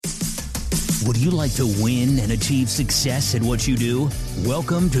Would you like to win and achieve success at what you do?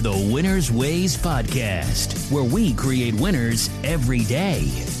 Welcome to the Winner's Ways podcast, where we create winners every day.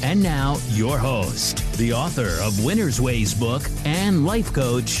 And now, your host, the author of Winner's Ways book and life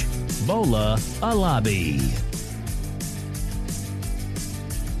coach, Bola Alabi.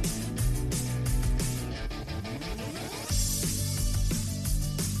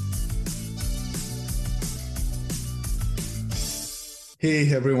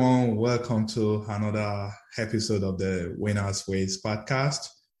 Hey everyone, welcome to another episode of the Winner's Ways podcast.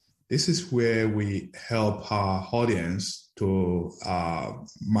 This is where we help our audience to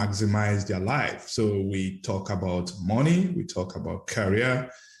maximize their life. So we talk about money, we talk about career,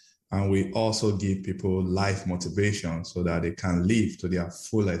 and we also give people life motivation so that they can live to their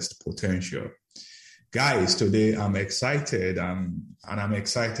fullest potential. Guys, today I'm excited and I'm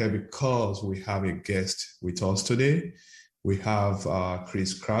excited because we have a guest with us today. We have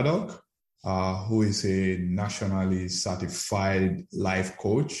Chris Craddock, who is a nationally certified life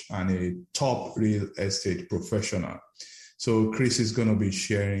coach and a top real estate professional. So Chris is going to be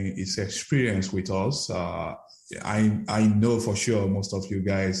sharing his experience with us. I know for sure most of you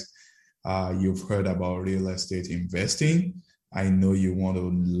guys, you've heard about real estate investing. I know you want to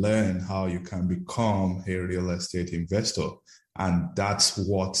learn how you can become a real estate investor. And that's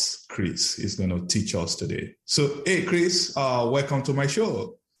what Chris is going to teach us today. So, hey, Chris, welcome to my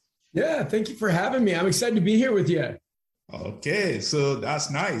show. Yeah, thank you for having me. I'm excited to be here with you. Okay, so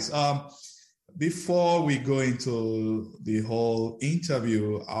that's nice. Before we go into the whole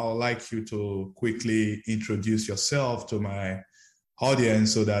interview, I would like you to quickly introduce yourself to my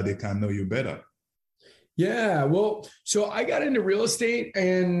audience so that they can know you better. Yeah, well, so I got into real estate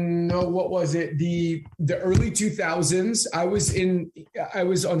and what was it? The early 2000s. I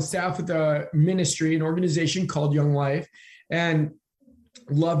was on staff with a ministry, an organization called Young Life, and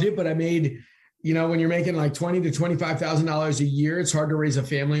loved it. But I made, when you're making like $20,000 to $25,000 a year, it's hard to raise a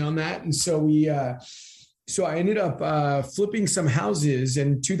family on that. And so so I ended up flipping some houses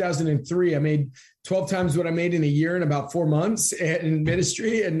in 2003. I made 12 times what I made in a year in about 4 months in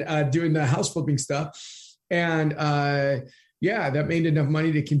ministry and doing the house flipping stuff. And that made enough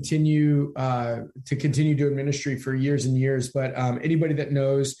money to continue doing ministry for years and years. But anybody that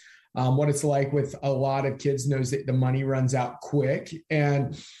knows what it's like with a lot of kids knows that the money runs out quick.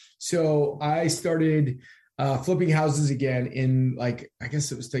 And so I started flipping houses again in I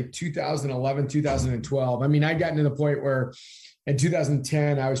guess it was like 2011, 2012. I mean, I'd gotten to the point where in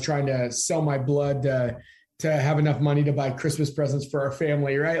 2010, I was trying to sell my blood to have enough money to buy Christmas presents for our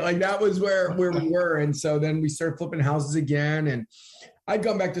family, right? Like that was where we were. And so then we started flipping houses again. And I'd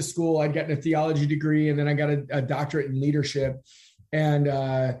gone back to school. I'd gotten a theology degree, and then I got a doctorate in leadership. And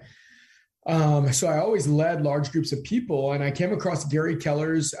so I always led large groups of people. And I came across Gary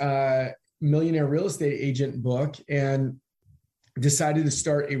Keller's Millionaire Real Estate Agent book and decided to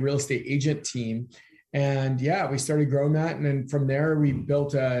start a real estate agent team. And we started growing that. And then from there, we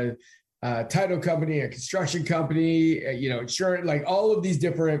built a title company, a construction company, insurance, like all of these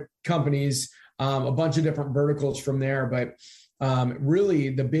different companies, a bunch of different verticals from there. But really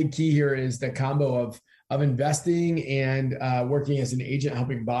the big key here is the combo of investing and working as an agent,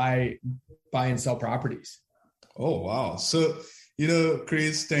 helping buy and sell properties. Oh, wow. So,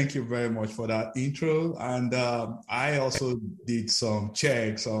 Chris, thank you very much for that intro. And I also did some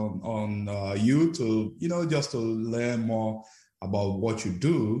checks on you to, just to learn more about what you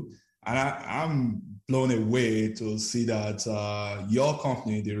do. And I'm blown away to see that your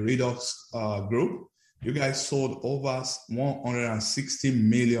company, the Redux Group, you guys sold over 160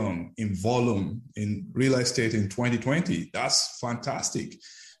 million in volume in real estate in 2020. That's fantastic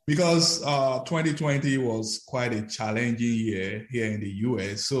because 2020 was quite a challenging year here in the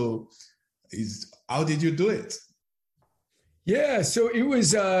US. So how did you do it? Yeah, so it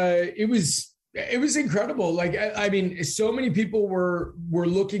was incredible. Like, I mean, so many people were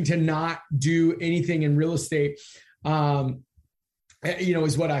looking to not do anything in real estate,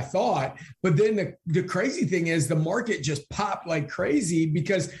 is what I thought. But then the crazy thing is the market just popped like crazy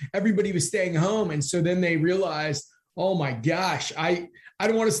because everybody was staying home. And so then they realized, oh my gosh, I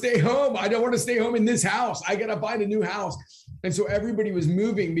don't want to stay home. I don't want to stay home in this house. I got to find a new house. And so everybody was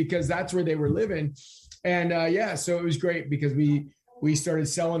moving because that's where they were living. And so it was great because we started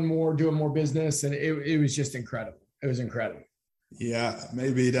selling more, doing more business, and it was just incredible. It was incredible. Yeah,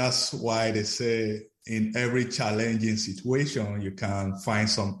 maybe that's why they say in every challenging situation, you can find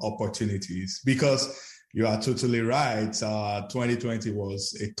some opportunities because you are totally right. 2020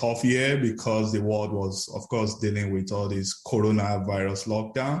 was a tough year because the world was, of course, dealing with all this coronavirus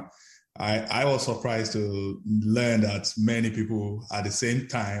lockdown. I was surprised to learn that many people at the same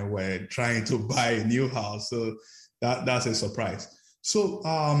time were trying to buy a new house. So that's a surprise. So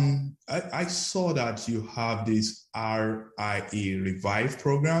I saw that you have this RIE Revive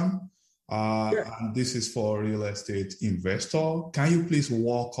program. And this is for real estate investor. Can you please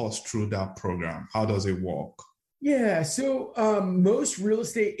walk us through that program? How does it work? Yeah. So most real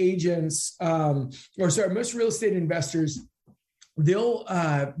estate agents, most real estate investors,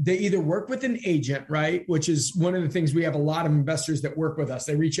 they either work with an agent, right? Which is one of the things. We have a lot of investors that work with us.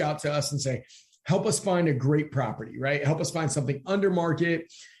 They reach out to us and say, help us find a great property, right? Help us find something under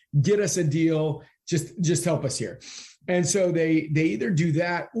market, get us a deal, just help us here. And so they either do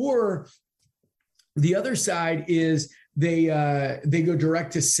that, or the other side is they go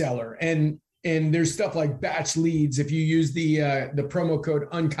direct to seller. And there's stuff like batch leads. If you use the promo code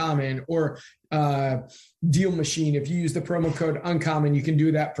Uncommon, or Deal Machine, if you use the promo code Uncommon, you can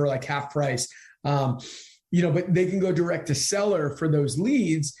do that for like half price. But they can go direct to seller for those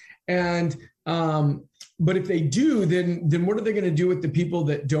leads. And but if they do, then what are they going to do with the people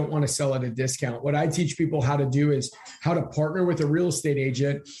that don't want to sell at a discount? What I teach people how to do is how to partner with a real estate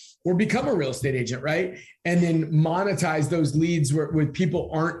agent or become a real estate agent, right? And then monetize those leads where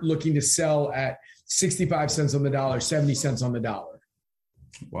people aren't looking to sell at 65 cents on the dollar, 70 cents on the dollar.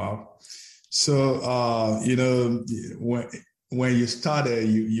 Wow. So, when you started,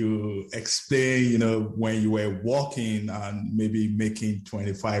 you explained, when you were working and maybe making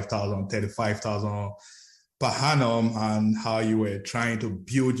 25,000, 35,000 per annum, and how you were trying to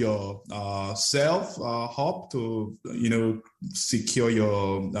build your self up to, secure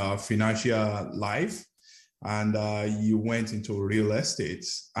your financial life. And you went into real estate.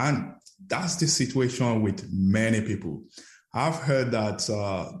 And that's the situation with many people. I've heard that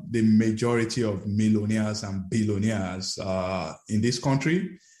the majority of millionaires and billionaires in this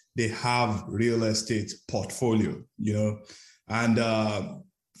country, they have real estate portfolio, and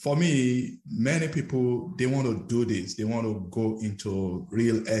for me, many people, they want to do this. They want to go into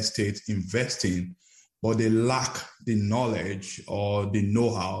real estate investing, but they lack the knowledge or the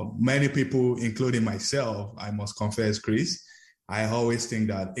know-how. Many people, including myself, I must confess, Chris, I always think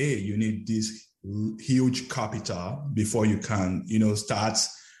that, hey, you need this huge capital before you can, start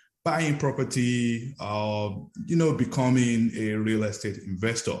buying property or, becoming a real estate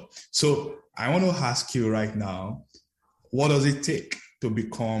investor. So I want to ask you right now, what does it take to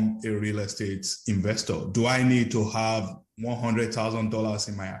become a real estate investor? Do I need to have $100,000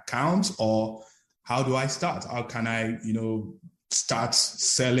 in my account, or how do I start? How can I, start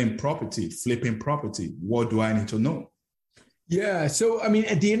selling property, flipping property? What do I need to know? Yeah. So,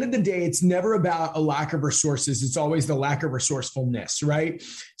 at the end of the day, it's never about a lack of resources. It's always the lack of resourcefulness, right?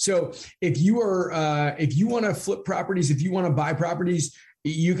 So if you want to flip properties, if you want to buy properties,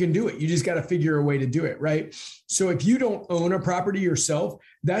 you can do it. You just got to figure a way to do it, right? So if you don't own a property yourself,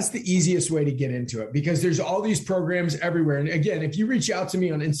 that's the easiest way to get into it, because there's all these programs everywhere. And again, if you reach out to me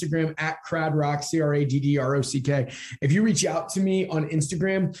on Instagram at Craddock, Craddrock, if you reach out to me on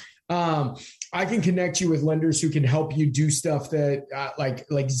Instagram, I can connect you with lenders who can help you do stuff that like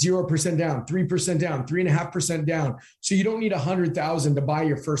 0% down, 3% down, 3.5% down. So you don't need 100,000 to buy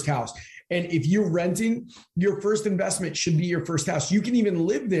your first house. And if you're renting, your first investment should be your first house. You can even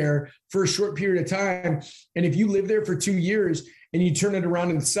live there for a short period of time. And if you live there for 2 years and you turn it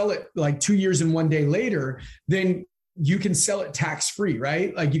around and sell it like 2 years and 1 day later, then you can sell it tax-free,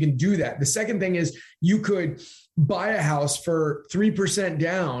 right? Like you can do that. The second thing is you could buy a house for 3%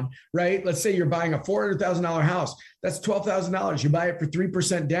 down, right? Let's say you're buying a $400,000 house. That's $12,000. You buy it for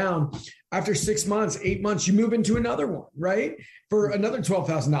 3% down. After 6 months, 8 months, you move into another one, right? For another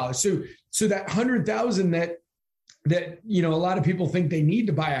 $12,000. So that 100,000 that a lot of people think they need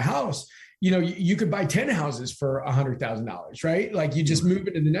to buy a house, you could buy 10 houses for $100,000, right? Like you just move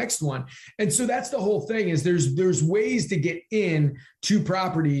into the next one. And so that's the whole thing, is there's ways to get in to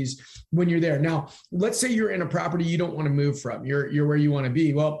properties when you're there. Now, let's say you're in a property you don't want to move from, you're where you want to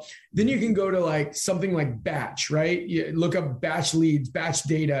be. Well, then you can go to like something like Batch, right? You look up Batch leads, Batch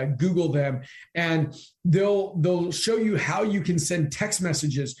data, Google them, and they'll show you how you can send text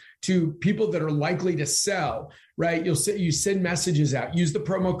messages to people that are likely to sell, right? You send messages out, use the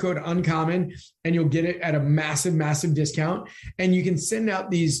promo code Uncommon, and you'll get it at a massive, massive discount. And you can send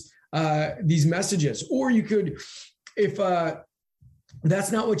out these messages, or you could, if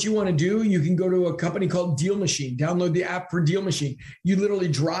that's not what you want to do, you can go to a company called Deal Machine, download the app for Deal Machine. You literally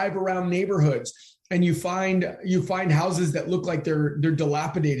drive around neighborhoods and you find houses that look like they're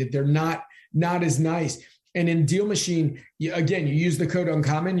dilapidated. They're not as nice. And in Deal Machine, you use the code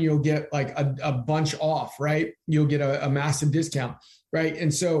Uncommon, you'll get like a bunch off, right? You'll get a massive discount. right?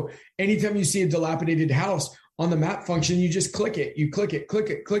 And so anytime you see a dilapidated house on the map function, you just click it,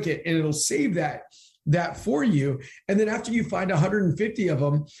 and it'll save that for you. And then after you find 150 of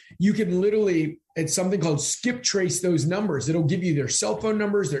them, you can literally, it's something called skip trace those numbers. It'll give you their cell phone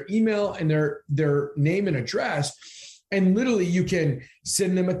numbers, their email, and their name and address. And literally you can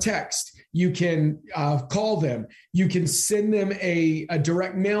send them a text. You can call them. You can send them a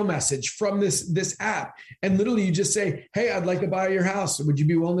direct mail message from this app. And literally you just say, hey, I'd like to buy your house. Would you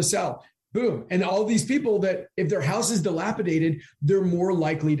be willing to sell? Boom. And all these people that if their house is dilapidated, they're more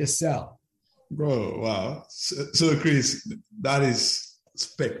likely to sell. Bro, wow. So Chris, that is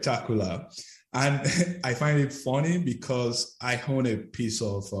spectacular. And I find it funny because I own a piece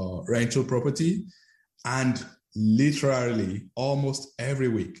of rental property, and literally almost every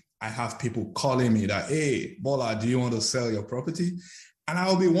week I have people calling me that, hey, Bola, do you want to sell your property? And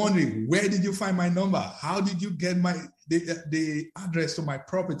I'll be wondering, where did you find my number? How did you get the address to my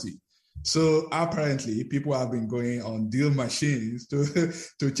property? So apparently people have been going on deal machines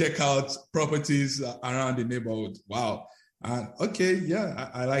to check out properties around the neighborhood. Wow. Okay. Yeah,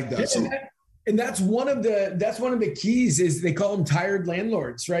 I like that. Yeah, so, and that's one of the keys is they call them tired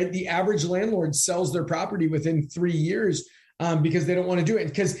landlords, right? The average landlord sells their property within 3 years because they don't want to do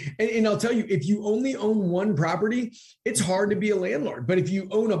it. And I'll tell you, if you only own one property, it's hard to be a landlord. But if you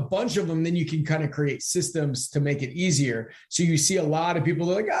own a bunch of them, then you can kind of create systems to make it easier. So you see a lot of people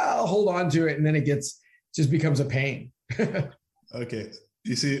that are like, I'll hold on to it. And then it just becomes a pain. Okay.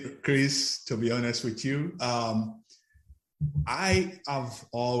 You see, Chris, to be honest with you, I have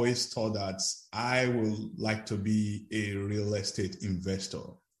always thought that I would like to be a real estate investor.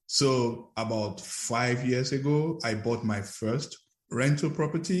 So about 5 years ago, I bought my first rental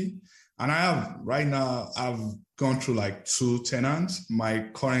property. And I've gone through like 2 tenants. My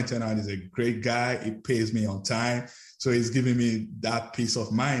current tenant is a great guy. He pays me on time. So he's giving me that peace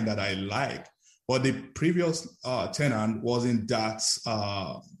of mind that I like. But the previous tenant wasn't that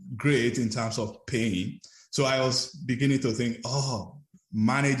great in terms of paying. So I was beginning to think,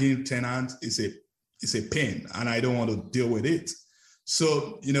 managing tenants is a pain and I don't want to deal with it.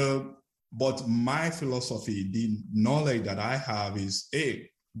 So, but my philosophy, the knowledge that I have is,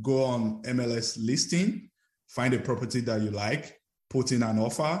 go on MLS listing, find a property that you like, put in an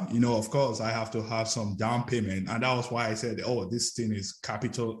offer. Of course, I have to have some down payment. And that was why I said, this thing is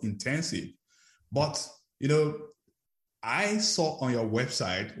capital intensive. But, I saw on your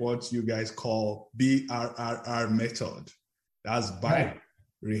website what you guys call BRRR method. That's buy,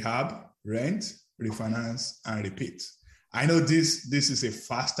 rehab, rent, refinance, and repeat. I know this is a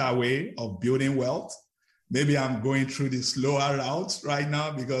faster way of building wealth. Maybe I'm going through the slower route right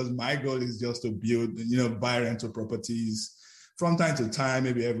now because my goal is just to build, buy rental properties from time to time,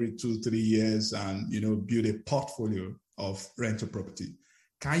 maybe every 2-3 years, and, build a portfolio of rental property.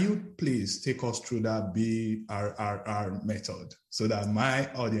 Can you please take us through that BRRR method so that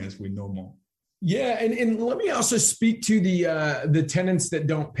my audience will know more? Yeah, and let me also speak to the tenants that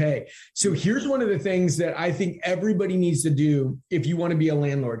don't pay. So here's one of the things that I think everybody needs to do if you want to be a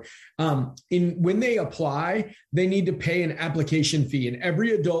landlord. When they apply, they need to pay an application fee, and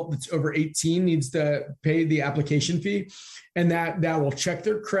every adult that's over 18 needs to pay the application fee, and that will check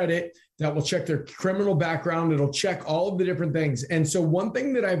their credit, that will check their criminal background, it'll check all of the different things. And so one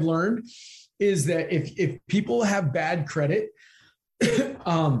thing that I've learned is that if people have bad credit,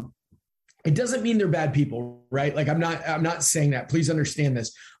 it doesn't mean they're bad people, right? Like I'm not saying that. Please understand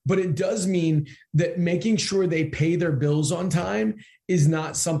this. But it does mean that making sure they pay their bills on time is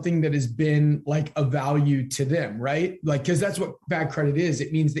not something that has been like a value to them, right? Like, because that's what bad credit is.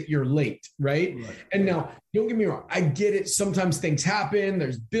 It means that you're late, right? And now, don't get me wrong. I get it. Sometimes things happen.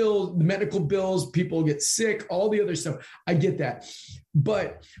 There's bills, medical bills, people get sick, all the other stuff. I get that.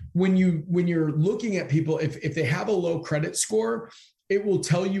 But when you're looking at people, if they have a low credit score, it will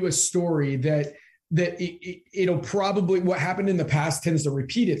tell you a story that it'll probably, what happened in the past tends to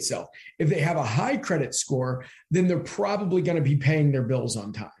repeat itself. If they have a high credit score, then they're probably going to be paying their bills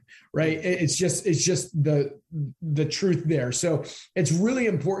on time, right? It's just the truth there. So it's really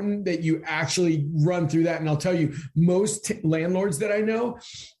important that you actually run through that. And I'll tell you, most landlords that I know,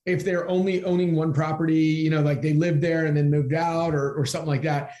 if they're only owning one property, like they lived there and then moved out or something like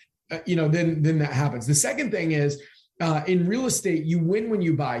that, then that happens. The second thing is, in real estate, you win when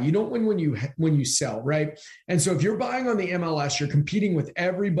you buy. You don't win when you sell, right? And so if you're buying on the MLS, you're competing with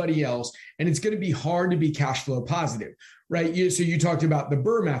everybody else, and it's going to be hard to be cash flow positive, right? So you talked about the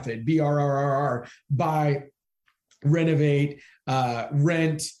BRRRR method, BRRRR, buy, renovate,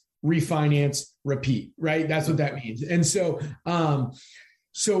 rent, refinance, repeat, right? That's what that means. And so,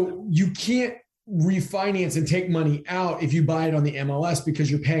 so you can't refinance and take money out if you buy it on the MLS because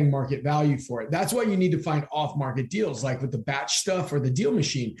you're paying market value for it. That's why you need to find off-market deals, like with the batch stuff or the deal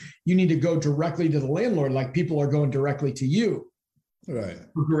machine. You need to go directly to the landlord, like people are going directly to you. Right.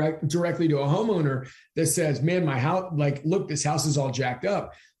 Directly to a homeowner that says, man, my house, like, look, this house is all jacked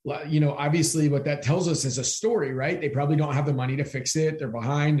up. Obviously what that tells us is a story, right? They probably don't have the money to fix it. They're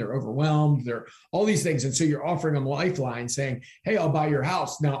behind, they're overwhelmed, they're all these things. And so you're offering them a lifeline saying, hey, I'll buy your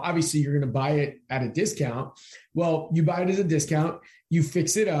house. Now, obviously you're going to buy it at a discount. Well, you buy it as a discount, you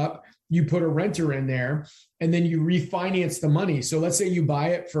fix it up, you put a renter in there, and then you refinance the money. So let's say you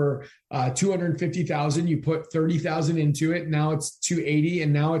buy it for $250,000, you put $30,000 into it. Now it's $280,000,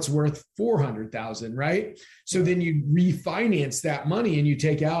 and now it's worth $400,000, right? So then you refinance that money and you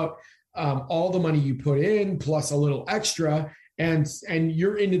take out all the money you put in plus a little extra, and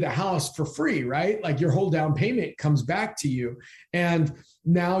you're into the house for free, right? Like your whole down payment comes back to you, and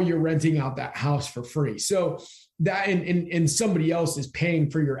now you're renting out that house for free. So that and somebody else is paying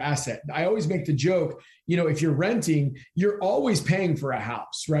for your asset. I always make the joke, if you're renting, you're always paying for a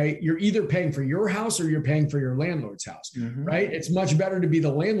house, right? You're either paying for your house or you're paying for your landlord's house, right? It's much better to be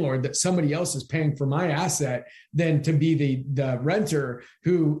the landlord that somebody else is paying for my asset than to be the renter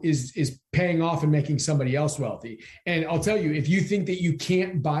who is paying off and making somebody else wealthy. And I'll tell you, if you think that you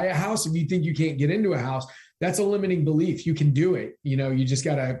can't buy a house, if you think you can't get into a house, that's a limiting belief. You can do it. You just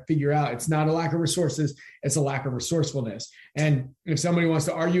got to figure out it's not a lack of resources. It's a lack of resourcefulness. And if somebody wants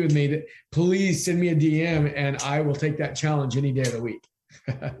to argue with me, please send me a DM and I will take that challenge any day of the week.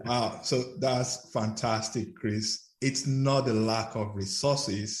 Wow. So that's fantastic, Chris. It's not the lack of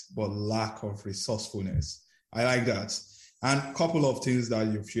resources, but lack of resourcefulness. I like that. And a couple of things that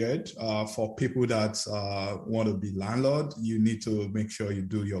you've shared for people that want to be landlord, you need to make sure you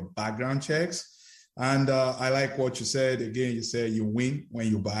do your background checks. And I like what you said. Again, you said you win when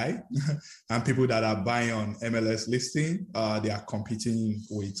you buy. And people that are buying on MLS listing, they are competing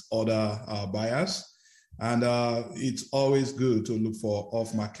with other buyers. And it's always good to look for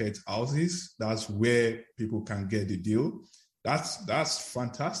off-market houses. That's where people can get the deal. That's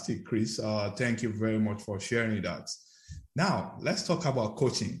fantastic, Chris. Thank you very much for sharing that. Now, let's talk about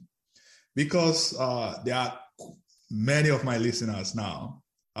coaching, because there are many of my listeners now.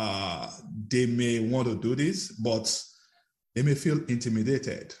 They may want to do this, but they may feel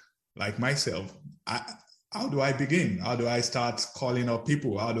intimidated, like myself. How do I begin? How do I start calling up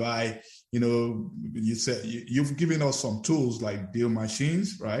people? How do I, you said you've given us some tools like deal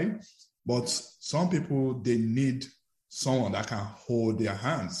machines, right? But some people, they need someone that can hold their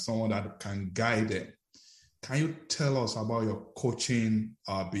hands, someone that can guide them. Can you tell us about your coaching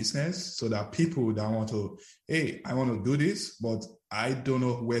business so that people that want to, hey, I want to do this, but I don't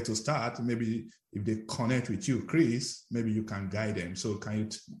know where to start. Maybe if they connect with you, Chris, maybe you can guide them. So can you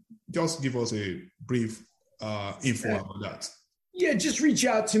just give us a brief info about that? Yeah, just reach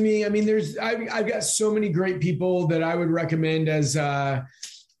out to me. I mean, I've got so many great people that I would recommend as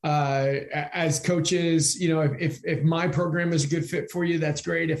coaches. If my program is a good fit for you, that's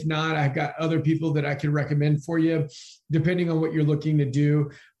great. If not, I've got other people that I can recommend for you, depending on what you're looking to do.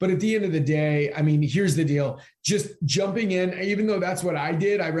 But at the end of the day, I mean, here's the deal. Just jumping in, even though that's what I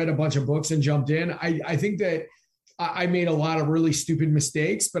did, I read a bunch of books and jumped in. I think that I made a lot of really stupid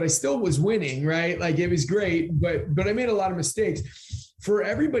mistakes, but I still was winning, right? Like it was great, but I made a lot of mistakes. For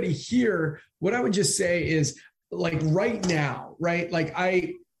everybody here, what I would just say is, like, right now, right? Like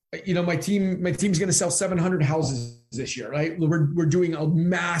my team's going to sell 700 houses this year, right? We're doing a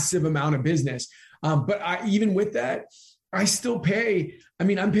massive amount of business. But even with that, I still pay. I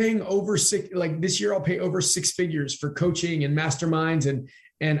mean, I'm paying over this year, I'll pay over 6 figures for coaching and masterminds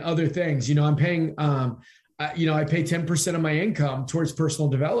and other things. I'm paying, I pay 10% of my income towards personal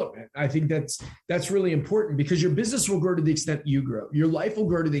development. I think that's really important, because your business will grow to the extent you grow. Your life will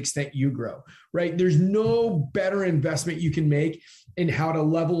grow to the extent you grow, right? There's no better investment you can make in how to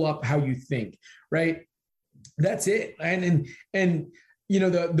level up how you think, right? That's it. And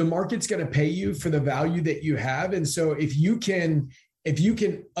the market's going to pay you for the value that you have. And so if you can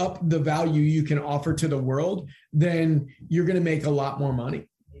up the value you can offer to the world, then you're going to make a lot more money.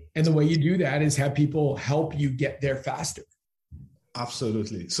 And the way you do that is have people help you get there faster.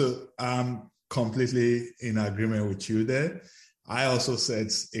 Absolutely. So I'm completely in agreement with you there. I also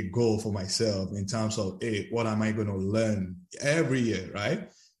set a goal for myself in terms of, hey, what am I going to learn every year, right?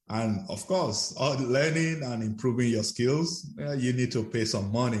 And of course, all learning and improving your skills, you need to pay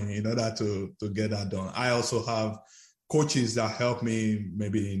some money in order to get that done. I also have coaches that help me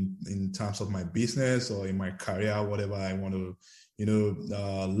maybe in terms of my business or in my career, whatever I want to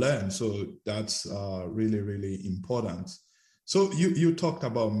learn. So that's really, really important. So you talked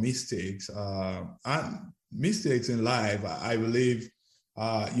about mistakes, and mistakes in life. I believe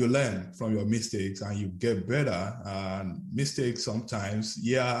you learn from your mistakes and you get better. And mistakes sometimes,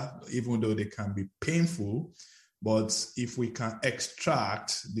 even though they can be painful, but if we can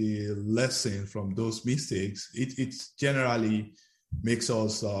extract the lesson from those mistakes, it generally makes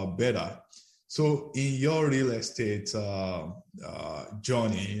us better. So in your real estate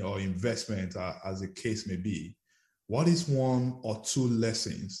journey or investment, as the case may be, what is one or two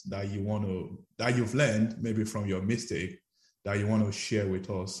lessons that you've learned maybe from your mistake that you want to share with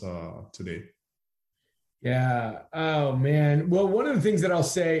us today? Yeah. Oh man. Well, one of the things that I'll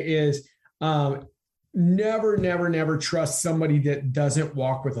say is never trust somebody that doesn't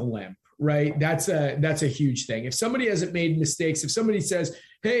walk with a limp. Right. That's a huge thing. If somebody hasn't made mistakes, if somebody says,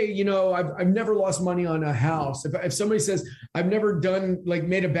 hey, I've never lost money on a house. If somebody says I've never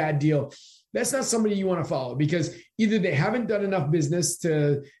made a bad deal, that's not somebody you want to follow, because either they haven't done enough business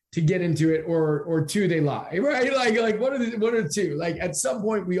to get into it, or two, they lie, right? Like what are the two? Like at some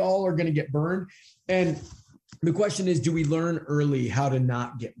point we all are going to get burned. And the question is, do we learn early how to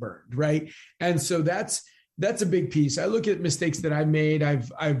not get burned? Right. And so that's a big piece. I look at mistakes that I made.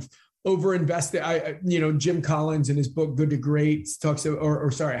 I've overinvested. Jim Collins in his book, Good to Great, talks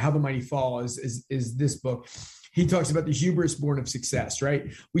about, How the Mighty Fall is this book. He talks about the hubris born of success,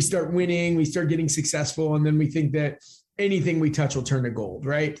 right? We start winning, we start getting successful, and then we think that anything we touch will turn to gold,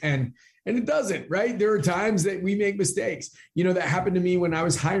 right? And it doesn't, right? There are times that we make mistakes. That happened to me when I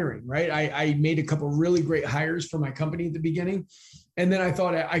was hiring, right? I made a couple of really great hires for my company at the beginning. And then I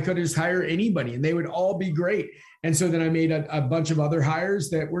thought I could just hire anybody and they would all be great. And so then I made a bunch of other hires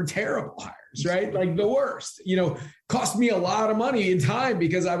that were terrible hires, right? Like the worst, cost me a lot of money and time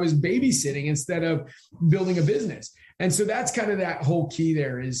because I was babysitting instead of building a business. And so that's kind of that whole key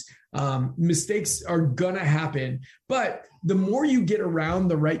there is mistakes are going to happen, but the more you get around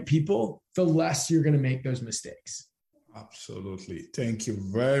the right people, the less you're going to make those mistakes. Absolutely. Thank you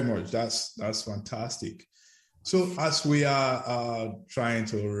very much. That's fantastic. So as we are trying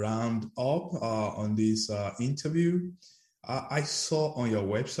to round up on this interview, I saw on your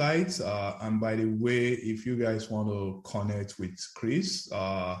website, and by the way, if you guys want to connect with Chris,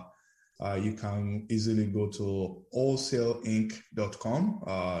 you can easily go to wholesaleinc.com.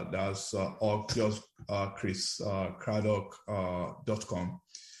 That's or just chriscraddock.com.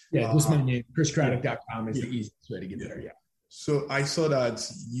 Yeah, just my name, chriscraddock.com is the easiest way to get there, yeah. So I saw that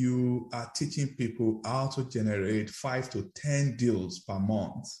you are teaching people how to generate 5 to 10 deals per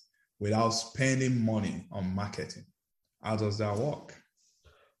month without spending money on marketing. How does that work?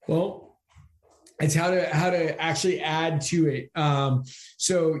 Well, it's how to actually add to it.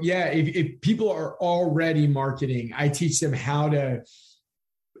 So yeah, if people are already marketing, I teach them how to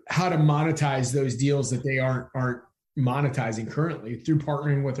monetize those deals that they aren't monetizing currently through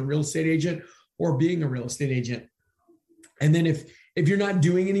partnering with a real estate agent or being a real estate agent. And then if you're not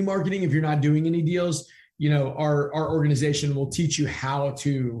doing any marketing, if you're not doing any deals, our organization will teach you how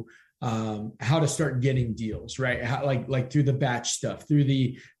to start getting deals, right? How, like through the batch stuff, through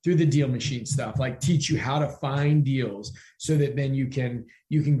the deal machine stuff, like teach you how to find deals so that then you can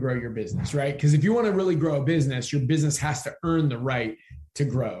grow your business, right? Because if you want to really grow a business, your business has to earn the right to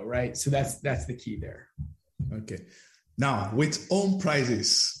grow, right? So that's the key there. Okay. Now, with home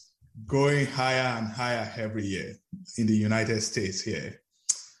prices going higher and higher every year in the United States here,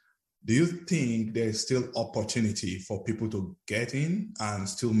 do you think there's still opportunity for people to get in and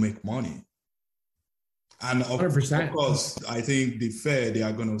still make money? And of 100%. course, I think the Fed, they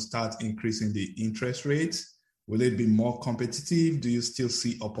are going to start increasing the interest rates. Will it be more competitive? Do you still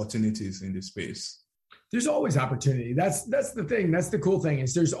see opportunities in the space? There's always opportunity. That's the thing. That's the cool thing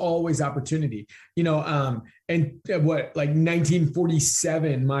is there's always opportunity, and like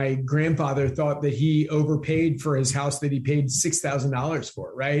 1947, my grandfather thought that he overpaid for his house that he paid $6,000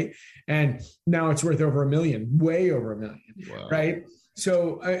 for. Right. And now it's worth over $1 million, way over $1 million. Wow. Right.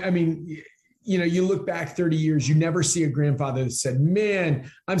 So, I mean, you look back 30 years, you never see a grandfather that said,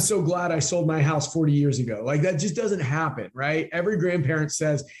 man, I'm so glad I sold my house 40 years ago. Like that just doesn't happen. Right. Every grandparent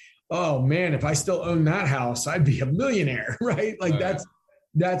says, oh man, if I still own that house, I'd be a millionaire, right? Like that's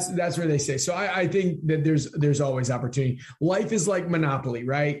where they say. So I think that there's always opportunity. Life is like Monopoly,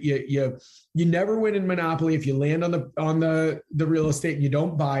 right? You never win in Monopoly if you land on the real estate and you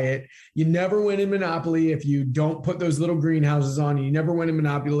don't buy it. You never win in Monopoly if you don't put those little greenhouses on. You never win in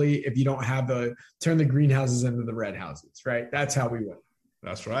Monopoly if you don't have turn the greenhouses into the red houses, right? That's how we win.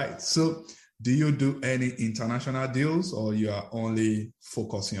 That's right. So do you do any international deals or you are only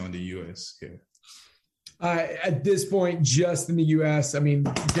focusing on the US here? At this point, just in the US. I mean,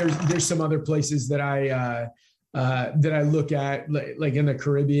 there's some other places that that I look at, like in the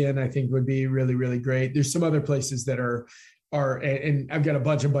Caribbean, I think would be really, really great. There's some other places that are, and I've got a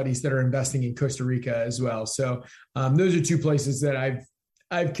bunch of buddies that are investing in Costa Rica as well. So those are two places that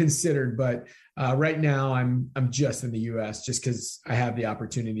I've considered, but right now I'm just in the U.S. just because I have the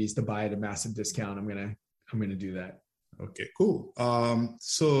opportunities to buy at a massive discount. I'm gonna do that. Okay, cool.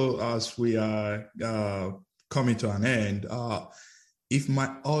 So as we are coming to an end, if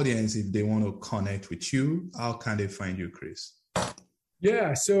my audience, if they want to connect with you, how can they find you, Chris?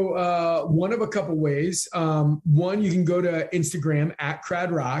 Yeah, so one of a couple ways. One, you can go to Instagram at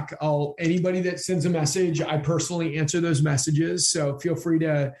Craddock. Anybody that sends a message, I personally answer those messages. So feel free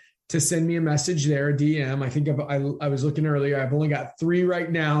to send me a message there, a DM. I think I was looking earlier. I've only got 3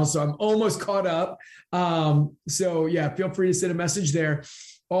 right now, so I'm almost caught up. So yeah, feel free to send a message there.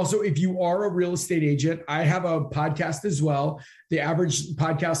 Also, if you are a real estate agent, I have a podcast as well. The average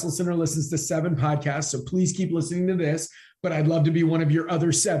podcast listener listens to 7 podcasts, so please keep listening to this. But I'd love to be one of your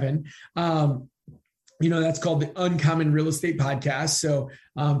other 7. That's called the Uncommon Real Estate Podcast. So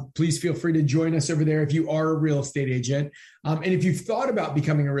please feel free to join us over there if you are a real estate agent. And if you've thought about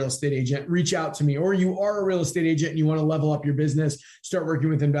becoming a real estate agent, reach out to me. Or you are a real estate agent and you want to level up your business, start working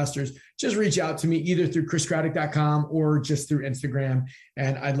with investors, just reach out to me either through chriscraddock.com or just through Instagram.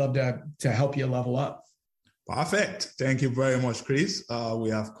 And I'd love to help you level up. Perfect. Thank you very much, Chris. We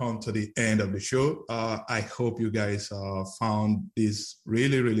have come to the end of the show. I hope you guys found this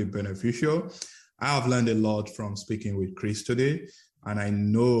really, really beneficial. I have learned a lot from speaking with Chris today, and I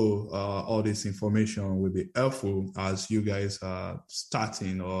know all this information will be helpful as you guys are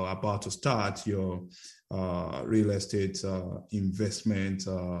starting or about to start your real estate investment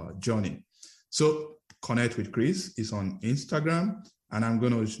journey. So connect with Chris. He's on Instagram. And I'm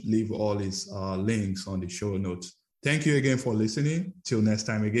going to leave all his links on the show notes. Thank you again for listening. Till next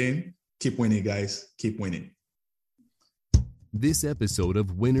time again, keep winning, guys. Keep winning. This episode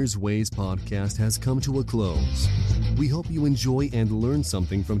of Winner's Ways podcast has come to a close. We hope you enjoy and learn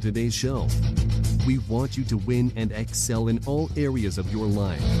something from today's show. We want you to win and excel in all areas of your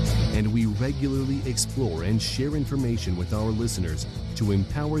life, and we regularly explore and share information with our listeners to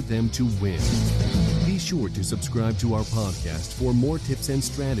empower them to win. Be sure to subscribe to our podcast for more tips and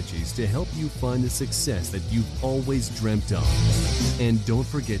strategies to help you find the success that you've always dreamt of. And don't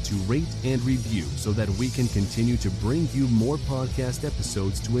forget to rate and review so that we can continue to bring you more podcast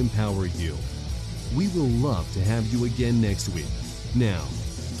episodes to empower you. We will love to have you again next week. Now,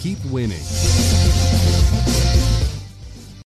 keep winning.